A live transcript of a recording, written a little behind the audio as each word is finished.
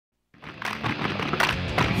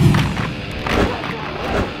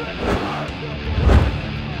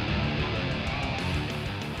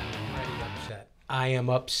I am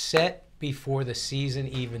upset before the season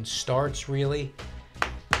even starts, really.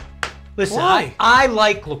 Listen, Why? I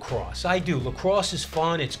like lacrosse. I do. Lacrosse is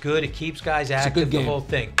fun. It's good. It keeps guys active, a good game. the whole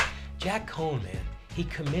thing. Jack Cohn, man, he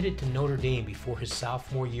committed to Notre Dame before his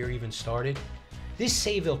sophomore year even started. This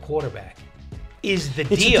Sayville quarterback is the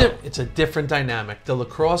deal. It's a different dynamic. The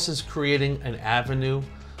lacrosse is creating an avenue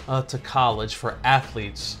to college for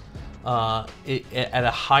athletes at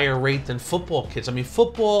a higher rate than football kids. I mean,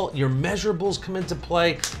 football, your measurables come into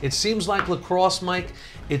play. It seems like lacrosse, Mike,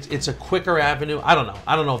 it's a quicker avenue. I don't know.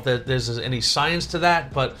 I don't know if there's any science to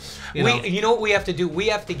that, but you know what we have to do? We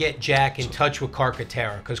have to get Jack in touch with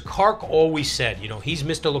Carcaterra, because Kark always said, he's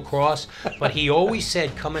Mr. Lacrosse, but he always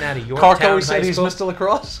said coming out of Yorktown Kark always said High School, he's Mr.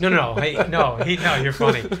 Lacrosse? No, you're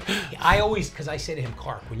funny. Because I say to him,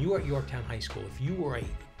 Kark, when you were at Yorktown High School, if you were a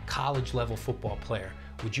college level football player,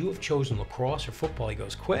 would you have chosen lacrosse or football? He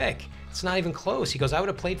goes, quick. It's not even close. He goes, I would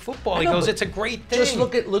have played football. He goes, it's a great thing. Just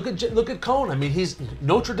look at Cohn. I mean, he's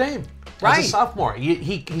Notre Dame. Right. As a sophomore.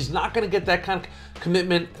 He's not going to get that kind of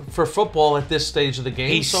commitment for football at this stage of the game.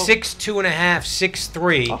 He's 6'2.5",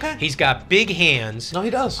 6'3". Okay. He's got big hands. No,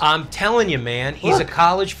 he does. I'm telling you, man, he's a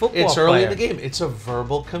college football It's player. early in the game. It's a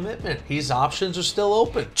verbal commitment. His options are still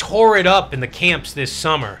open. Tore it up in the camps this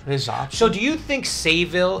summer. His options. So do you think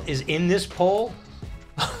Sayville is in this poll?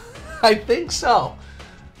 I think so.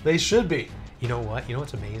 They should be. You know what? You know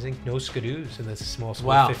what's amazing? No Skidoos in this small school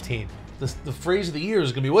Wow. 15. The phrase of the year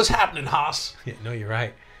is going to be, what's happening, Haas? Yeah, no, you're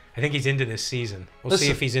right. I think he's into this season. We'll Listen.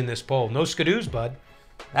 see if he's in this poll. No Skidoos, bud.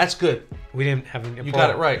 That's good. We didn't have a poll. You got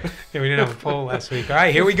it right. Yeah, we didn't have a poll last week. All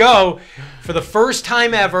right, here we go. For the first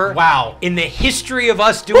time ever, Wow, in the history of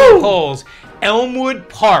us doing polls, Elmwood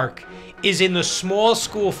Park is in the small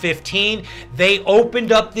school 15. They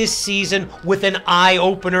opened up this season with an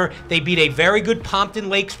eye-opener. They beat a very good Pompton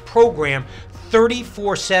Lakes program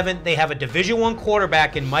 34-7. They have a Division I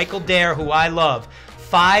quarterback in Michael Dare, who I love.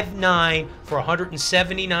 5'9" for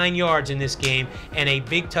 179 yards in this game, and a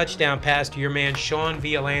big touchdown pass to your man Sean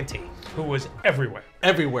Violante, who was everywhere.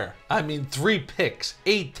 Everywhere. I mean, 3 picks,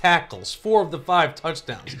 8 tackles, 4 of the 5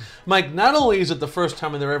 touchdowns. Mike, not only is it the first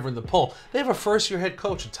time they're ever in the poll, they have a first-year head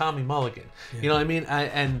coach, Tommy Mulligan. Yeah. You know what I mean?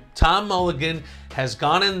 And Tom Mulligan has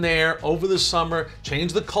gone in there over the summer,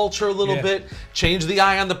 changed the culture a little bit, changed the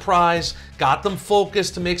eye on the prize, got them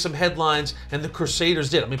focused to make some headlines, and the Crusaders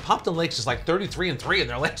did. I mean, Pompton Lakes is like 33-3 in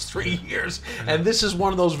their last 3 years, and this is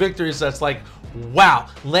one of those victories that's like, wow.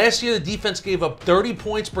 Last year, the defense gave up 30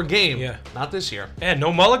 points per game. Yeah. Not this year. Yeah,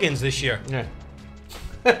 no Mulligans this year. Yeah.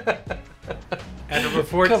 At number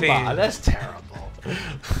 14. Come on, that's terrible.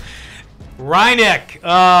 Rhineck.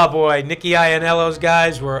 Oh, boy. Nicky Iannello's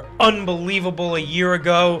guys were unbelievable a year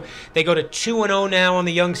ago. They go to 2-0 now on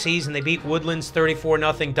the young season. They beat Woodlands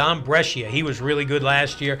 34-0. Don Brescia, he was really good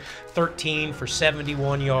last year. 13 for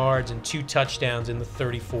 71 yards and 2 touchdowns in the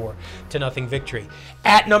 34-0 victory.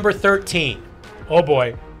 At number 13, oh,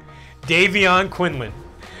 boy, Davion Quinlan.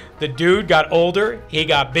 The dude got older, he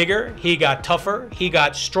got bigger, he got tougher, he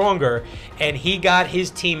got stronger, and he got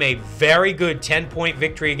his team a very good 10-point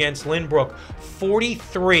victory against Lynbrook,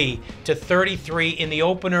 43-33 in the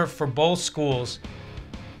opener for both schools.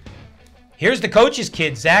 Here's the coach's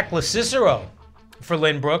kid, Zach LaCicero for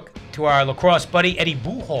Lynbrook, to our lacrosse buddy Eddie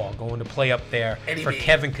Buhall going to play up there for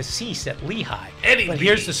Kevin Cassis at Lehigh. But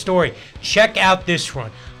here's the story. Check out this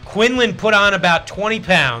run. Quinlan put on about 20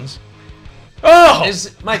 pounds. Oh!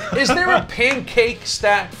 Mike, is there a pancake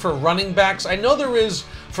stat for running backs? I know there is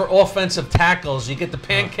for offensive tackles. You get the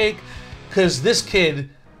pancake because this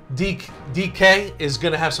kid, DK, is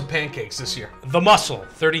going to have some pancakes this year. The Muscle,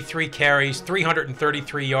 33 carries,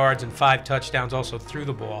 333 yards, and 5 touchdowns. Also threw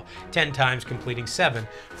the ball 10 times, completing 7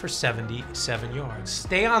 for 77 yards.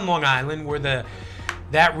 Stay on Long Island, where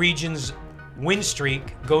that region's win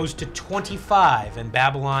streak goes to 25, and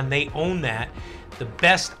Babylon, they own that. The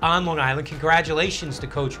best on Long Island. Congratulations to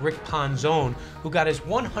Coach Rick Ponzone, who got his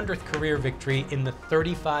 100th career victory in the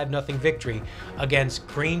 35-0 victory against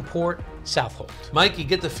Greenport Southold. Mike, you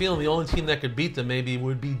get the feeling the only team that could beat them maybe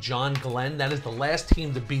would be John Glenn. That is the last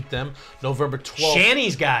team to beat them, November 12th.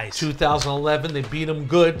 Shanny's guys. 2011. They beat them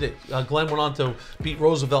good. Glenn went on to beat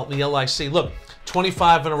Roosevelt in the LIC. Look,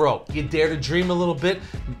 25 in a row. You dare to dream a little bit.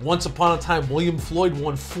 Once upon a time, William Floyd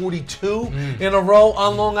won 42 in a row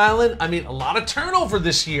on Long Island. I mean, a lot of turnover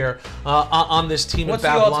this year on this team. What's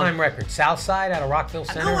at the Babylon. all-time record? Southside out of Rockville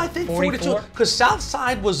Center? No, I think 42. Because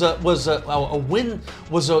Southside was like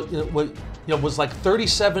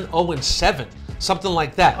 37-0-7. something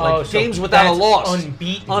like that. Oh, Like so games without a that's loss.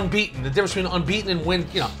 unbeaten. Unbeaten. The difference between unbeaten and win,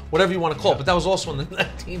 whatever you want to call it. But that was also in the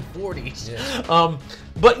 1940s. Yeah.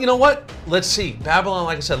 But you know what? Let's see. Babylon,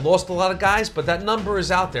 like I said, lost a lot of guys, but that number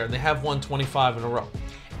is out there, and they have won 25 in a row.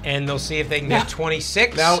 And they'll see if they can get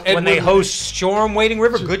 26 now when they host Storm Wading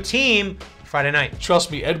River. Good team. Friday night.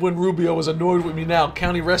 Trust me, Edwin Rubio is annoyed with me now.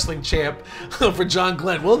 County wrestling champ for John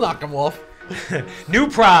Glenn. We'll knock him off. New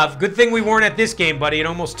Prov. Good thing we weren't at this game, buddy. It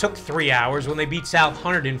almost took 3 hours when they beat South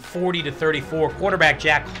 140-34. Quarterback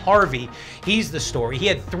Jack Harvey, he's the story. He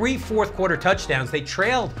had 3 fourth-quarter touchdowns. They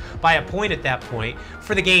trailed by a point at that point.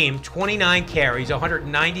 For the game, 29 carries,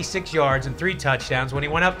 196 yards, and 3 touchdowns. When he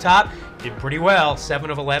went up top, did pretty well. 7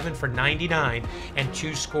 of 11 for 99 and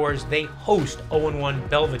 2 scores. They host 0-1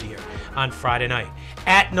 Belvedere on Friday night.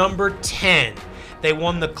 At number 10, they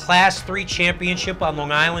won the Class 3 championship on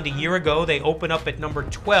Long Island a year ago. They opened up at number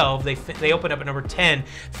 12. They opened up at number 10,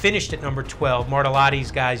 finished at number 12.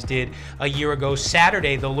 Martelotti's guys did a year ago.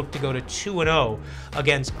 Saturday, they'll look to go to 2-0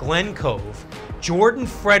 against Glen Cove. Jordan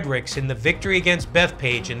Fredericks in the victory against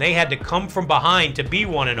Bethpage, and they had to come from behind to be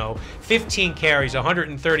 1-0. 15 carries,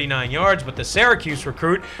 139 yards, but the Syracuse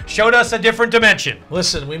recruit showed us a different dimension.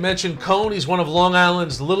 Listen, we mentioned Cone. He's one of Long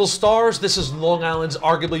Island's little stars. This is Long Island's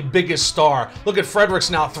arguably biggest star. Look at Fredericks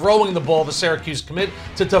now throwing the ball to Syracuse commit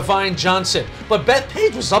to Devine Johnson. But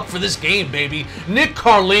Bethpage was up for this game, baby. Nick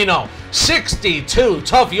Carlino, 62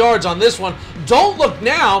 tough yards on this one. Don't look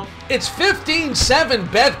now. It's 15-7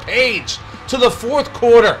 Bethpage to the fourth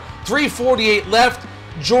quarter. 3:48 left.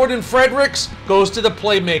 Jordan Fredericks goes to the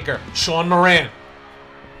playmaker, Sean Moran.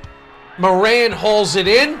 Moran hauls it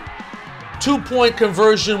in. 2-point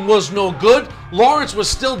conversion was no good. Lawrence was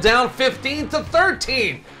still down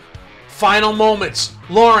 15-13. Final moments.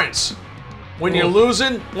 Lawrence, when you're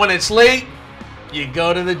losing, when it's late, you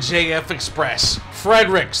go to the JF Express.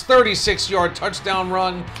 Fredericks, 36-yard touchdown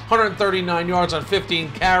run, 139 yards on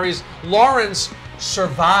 15 carries. Lawrence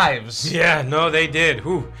survives. Yeah, no, they did.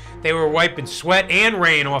 Whew. They were wiping sweat and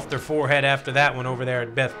rain off their forehead after that one over there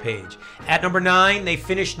at Bethpage. At number 9, they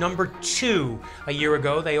finished number 2 a year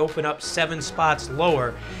ago. They opened up 7 spots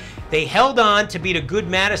lower. They held on to beat a good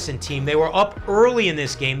Madison team. They were up early in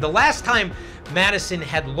this game. The last time Madison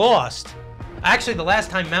had lost, actually the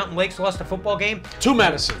last time Mountain Lakes lost a football game to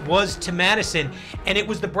Madison was to Madison, and it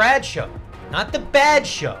was the Brad show, not the bad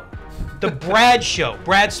show. The Brad show.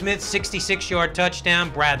 Brad Smith, 66-yard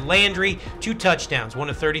touchdown. Brad Landry, 2 touchdowns, one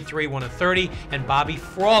of 33, one of 30. And Bobby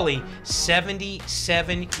Frawley,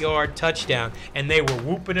 77-yard touchdown. And they were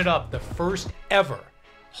whooping it up, the first ever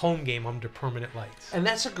home game under permanent lights. And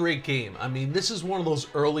that's a great game. I mean, this is one of those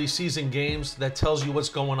early season games that tells you what's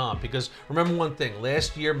going on. Because remember one thing,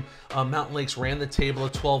 last year Mountain Lakes ran the table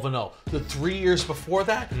at 12-0. The 3 years before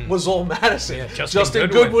that was all Madison. Yeah, Justin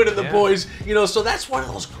Goodwin and the boys. You know, so that's one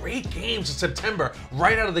of those great games in September.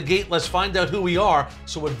 Right out of the gate, let's find out who we are.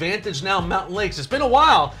 So advantage now Mountain Lakes. It's been a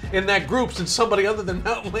while in that group since somebody other than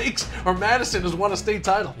Mountain Lakes or Madison has won a state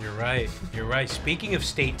title. You're right. You're right. Speaking of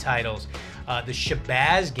state titles, the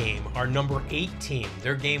Shabazz game, our number 8 team,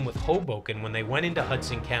 their game with Hoboken when they went into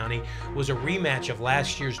Hudson County was a rematch of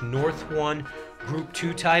last year's North 1 Group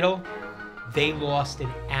 2 title. They lost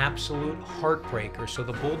an absolute heartbreaker. So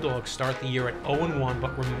the Bulldogs start the year at 0-1,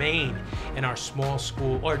 but remain in our small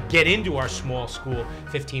school, or get into our small school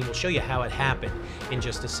 15. We'll show you how it happened in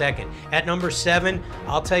just a second. At number 7,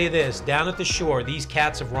 I'll tell you this, down at the shore, these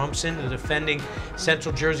Cats of Rumson, the defending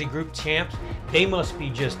Central Jersey Group champs, they must be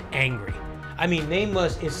just angry. I mean, they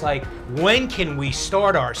must, it's like, when can we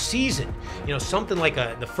start our season? You know, something like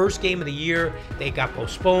the first game of the year, they got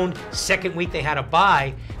postponed. Second week, they had a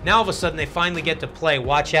bye. Now, all of a sudden, they finally get to play.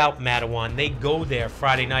 Watch out, Matawan. They go there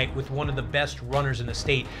Friday night with one of the best runners in the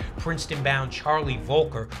state, Princeton-bound Charlie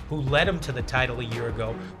Volker, who led them to the title a year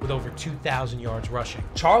ago with over 2,000 yards rushing.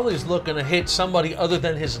 Charlie's looking to hit somebody other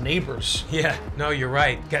than his neighbors. Yeah, no, you're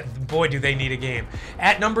right. Boy, do they need a game.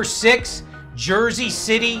 At number 6, Jersey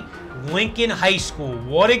City Lincoln High School.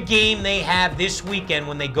 What a game they have this weekend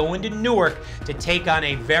when they go into Newark to take on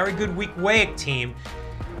a very good Weequahic team.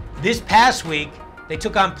 This past week, they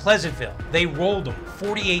took on Pleasantville. They rolled them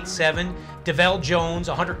 48-7. DeVell Jones,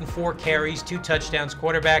 104 carries, 2 touchdowns.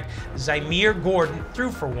 Quarterback Zymir Gordon threw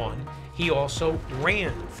for 1. He also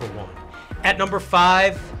ran for 1. At number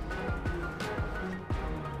 5,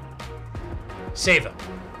 Sayville.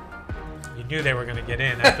 You knew they were going to get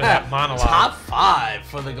in after that monologue. Top 5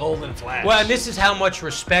 for the Golden Flash. Well, and this is how much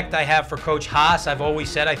respect I have for Coach Haas. I've always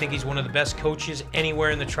said I think he's one of the best coaches anywhere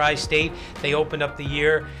in the Tri-State. They opened up the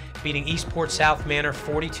year beating Eastport South Manor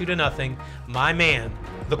 42-0. My man,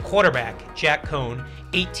 The quarterback, Jack Cohn,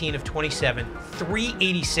 18 of 27,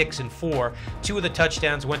 386 and 4. 2 of the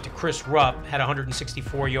touchdowns went to Chris Rupp, had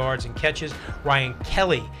 164 yards and catches. Ryan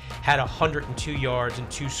Kelly had 102 yards and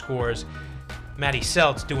 2 scores. Matty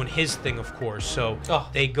Seltz doing his thing, of course. So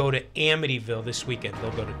they go to Amityville this weekend.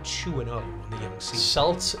 They'll go to 2-0 on the young season.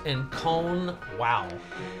 Seltz and Cohn, wow.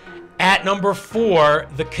 At number 4,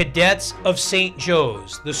 the Cadets of St.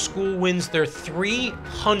 Joe's. The school wins their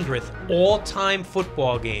 300th all-time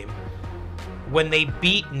football game when they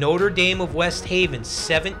beat Notre Dame of West Haven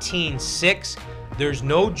 17-6. There's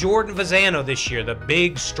no Jordan Vazano this year, the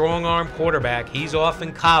big, strong-arm quarterback. He's off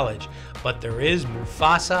in college. But there is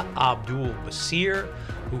Mufasa Abdul-Basir,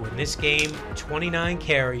 who in this game, 29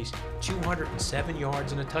 carries, 207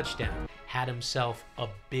 yards and a touchdown. Had himself a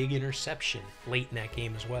big interception late in that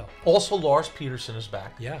game as well. Also, Lars Peterson is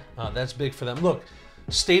back. Yeah. That's big for them. Look,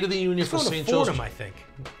 State of the Union for St. Joe's. Fordham, I think.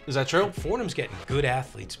 Is that true? Fordham's getting good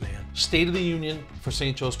athletes, man. State of the Union for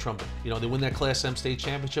St. Joe's Trumpet. You know, they win that Class M state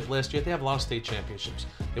championship last year. They have a lot of state championships.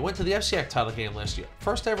 They went to the FCAC title game last year.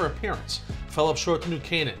 First ever appearance. Fell up short to New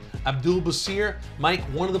Canaan. Abdul Basir, Mike,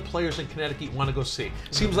 one of the players in Connecticut you want to go see.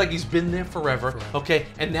 Seems like he's been there forever. Okay,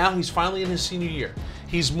 and now he's finally in his senior year.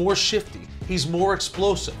 He's more shifty. He's more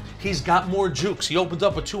explosive. He's got more jukes. He opened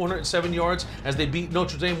up with 207 yards as they beat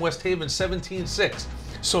Notre Dame West Haven 17-6.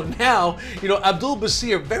 So now, you know, Abdul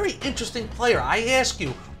Basir, very interesting player. I ask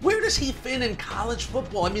you, where does he fit in college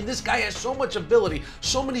football? I mean, this guy has so much ability,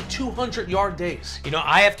 so many 200-yard days. You know,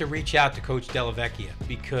 I have to reach out to Coach Della Vecchia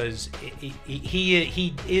because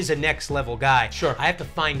he is a next-level guy. Sure. I have to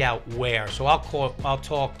find out where. So I'll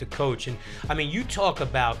talk to Coach. And, I mean, you talk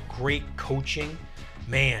about great coaching.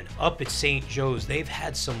 Man, up at St. Joe's, they've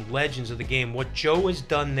had some legends of the game. What Joe has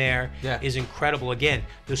done there is incredible. Again,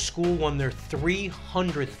 the school won their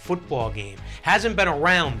 300th football game. Hasn't been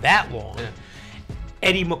around that long. Yeah.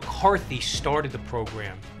 Eddie McCarthy started the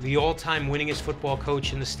program, the all-time winningest football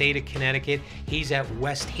coach in the state of Connecticut. He's at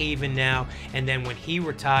West Haven now, and then when he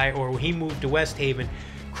retired, or when he moved to West Haven,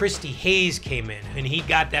 Christy Hayes came in, and he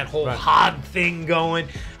got that whole hog thing going.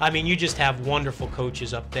 I mean, you just have wonderful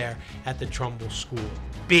coaches up there at the Trumbull School.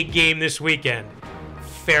 Big game this weekend.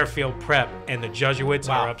 Fairfield Prep and the Jesuits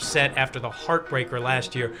are upset after the heartbreaker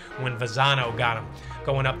last year when Vazano got them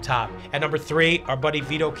going up top. At number 3, our buddy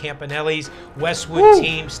Vito Campanelli's Westwood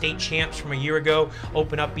team, state champs from a year ago,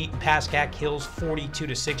 open up beating Pascack Hills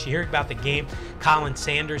 42-6. You hear about the game Colin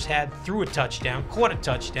Sanders had, threw a touchdown, caught a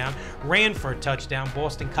touchdown, ran for a touchdown.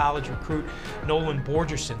 Boston College recruit Nolan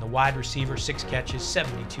Borgerson, the wide receiver, 6 catches,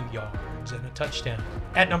 72 yards and a touchdown.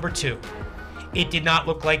 At number 2, it did not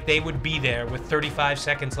look like they would be there with 35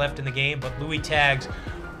 seconds left in the game, but Louis Tagg's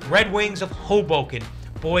Red Wings of Hoboken,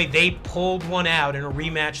 boy, they pulled one out in a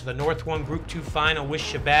rematch of the North 1 Group 2 final with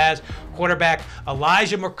Shabazz. Quarterback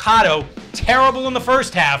Elijah Mercado, terrible in the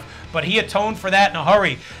first half, but he atoned for that in a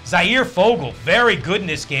hurry. Zaire Fogel, very good in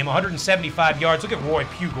this game, 175 yards. Look at Roy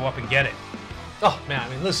Pugh go up and get it. Oh, man, I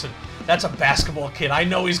mean, listen. That's a basketball kid. I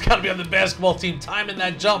know he's got to be on the basketball team timing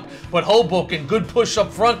that jump, but Hoboken, good push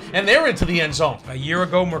up front, and they're into the end zone. A year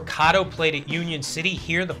ago, Mercado played at Union City.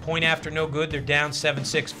 Here, the point after no good. They're down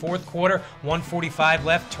 7-6. Fourth quarter, 1:45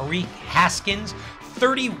 left. Tariq Haskins,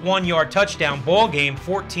 31-yard touchdown, ball game,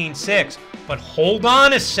 14-6. But hold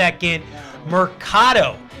on a second.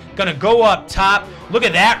 Mercado going to go up top. Look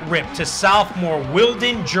at that rip to sophomore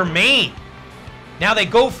Wilden Germain. Now they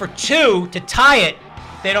go for 2 to tie it.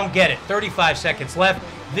 They don't get it. 35 seconds left.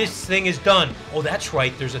 This thing is done. Oh, that's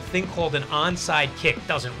right. There's a thing called an onside kick.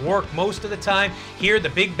 Doesn't work most of the time. Here,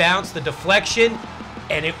 the big bounce, the deflection,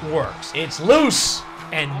 and it works. It's loose.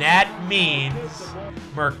 And that means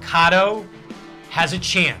Mercado has a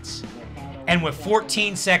chance. And with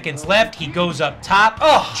 14 seconds left, he goes up top.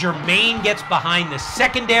 Oh. Jermaine gets behind the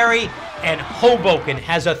secondary, and Hoboken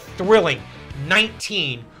has a thrilling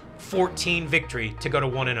 19-14 victory to go to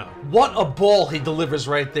 1-0. What a ball he delivers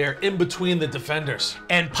right there in between the defenders.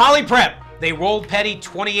 And Poly Prep, they rolled Petty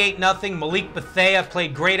 28-0. Malik Bethea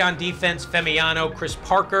played great on defense. Femiano, Chris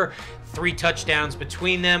Parker, 3 touchdowns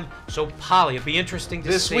between them. So Poly, it'll be interesting to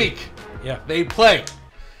see. This week, they play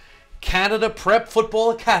Canada Prep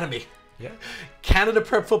Football Academy. Yeah. Canada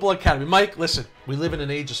Prep Football Academy. Mike, listen, we live in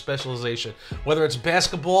an age of specialization. Whether it's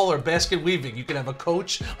basketball or basket weaving, you can have a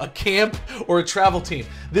coach, a camp, or a travel team.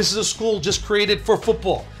 This is a school just created for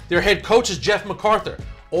football. Their head coach is Jeff MacArthur,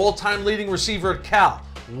 all-time leading receiver at Cal.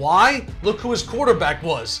 Why? Look who his quarterback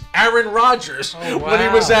was, Aaron Rodgers, when he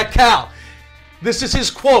was at Cal. This is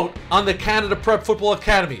his quote on the Canada Prep Football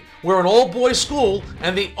Academy. We're an all-boys school,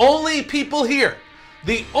 and the only people here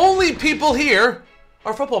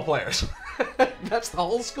are football players. That's the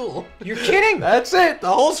whole school. You're kidding? That's it.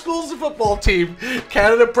 The whole school's a football team.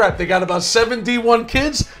 Canada Prep. They got about 7 D1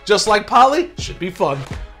 kids, just like Poly. Should be fun.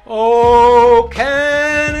 Oh,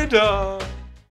 Canada.